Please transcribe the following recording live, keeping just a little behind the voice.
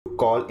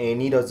call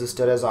any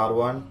resistor as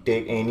R1,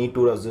 take any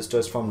two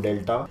resistors from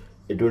delta,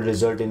 it will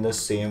result in the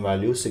same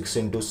value, 6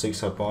 into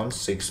 6 upon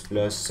 6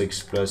 plus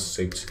 6 plus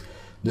 6.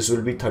 This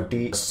will be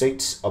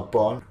 36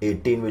 upon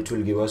 18, which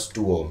will give us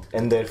 2 ohm,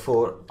 and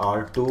therefore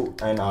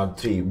R2 and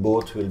R3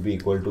 both will be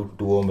equal to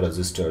 2 ohm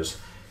resistors.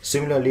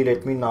 Similarly,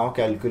 let me now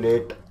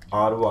calculate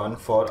R1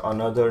 for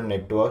another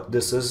network.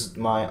 This is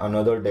my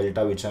another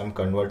delta which I am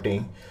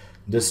converting.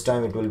 This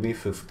time it will be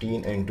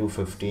 15 into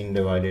 15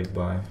 divided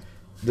by,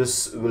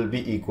 this will be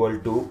equal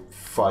to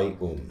 5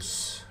 ohms.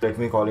 Let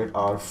me call it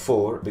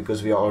R4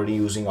 because we are already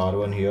using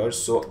R1 here.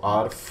 So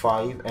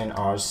R5 and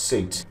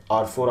R6,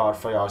 R4,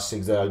 R5,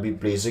 R6 that I'll be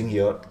placing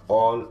here,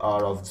 all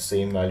are of the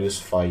same values,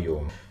 5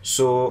 ohm.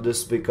 So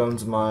this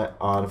becomes my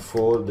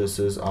R4, this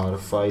is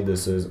R5,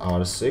 this is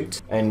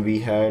R6, and we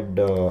had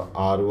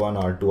R1,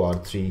 R2,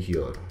 R3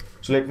 here.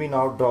 So let me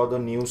now draw the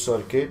new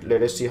circuit.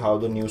 Let us see how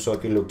the new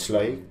circuit looks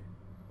like.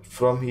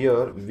 From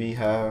here we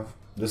have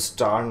the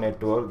star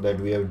network that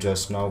we have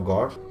just now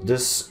got.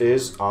 This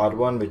is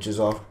R1, which is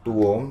of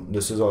 2 ohm,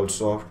 this is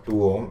also of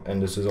 2 ohm,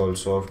 and this is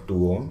also of 2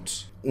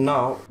 ohms.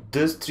 Now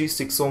these three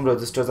 6 ohm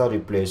resistors are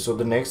replaced, so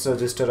the next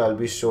resistor I'll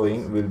be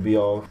showing will be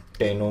of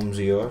 10 ohms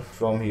here.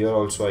 From here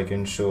also I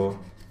can show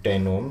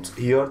 10 ohms.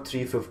 Here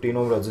 3 15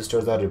 ohm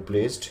resistors are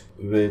replaced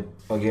with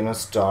again a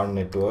star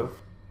network,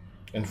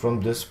 and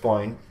from this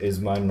point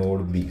is my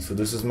node B. So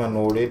this is my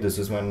node A, this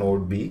is my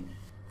node B,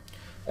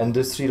 and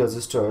these three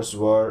resistors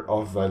were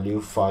of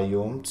value 5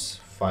 ohms,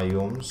 5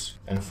 ohms,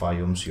 and 5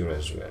 ohms here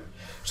as well.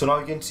 So now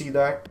you can see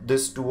that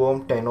this 2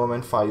 ohm, 10 ohm,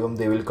 and 5 ohm,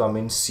 they will come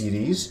in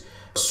series.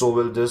 So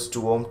will this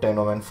 2 ohm, 10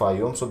 ohm, and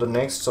 5 ohm. So the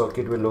next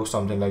circuit will look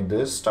something like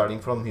this. Starting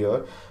from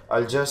here,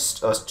 I'll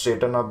just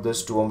straighten up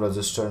this 2 ohm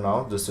resistor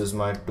now. This is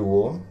my 2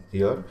 ohm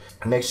here.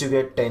 Next you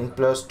get 10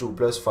 plus 2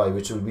 plus 5,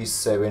 which will be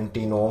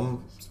 17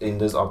 ohm in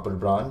this upper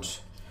branch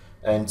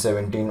and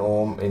 17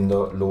 ohm in the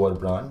lower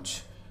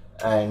branch.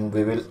 And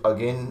we will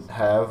again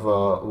have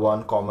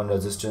one common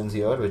resistance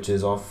here, which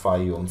is of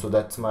 5 ohm. So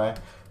that's my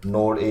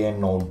node A and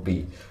node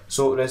B.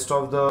 So rest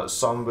of the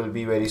sum will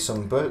be very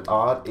simple.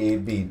 RAB,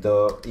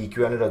 the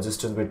equivalent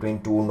resistance between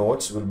two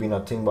nodes, will be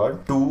nothing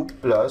but 2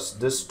 plus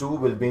this 2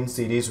 will be in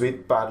series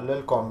with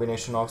parallel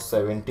combination of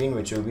 17,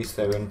 which will be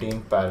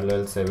 17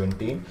 parallel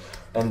 17,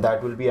 and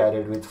that will be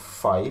added with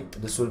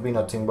 5. This will be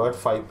nothing but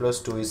 5 plus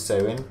 2 is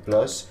 7,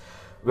 plus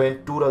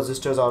when two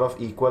resistors are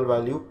of equal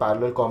value,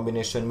 parallel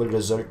combination will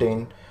result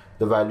in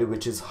the value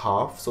which is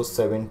half. So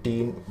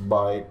 17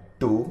 by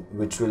 2,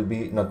 which will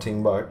be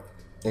nothing but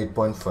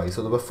 8.5.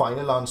 So the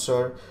final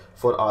answer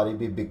for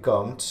RAB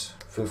becomes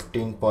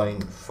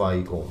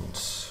 15.5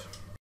 ohms.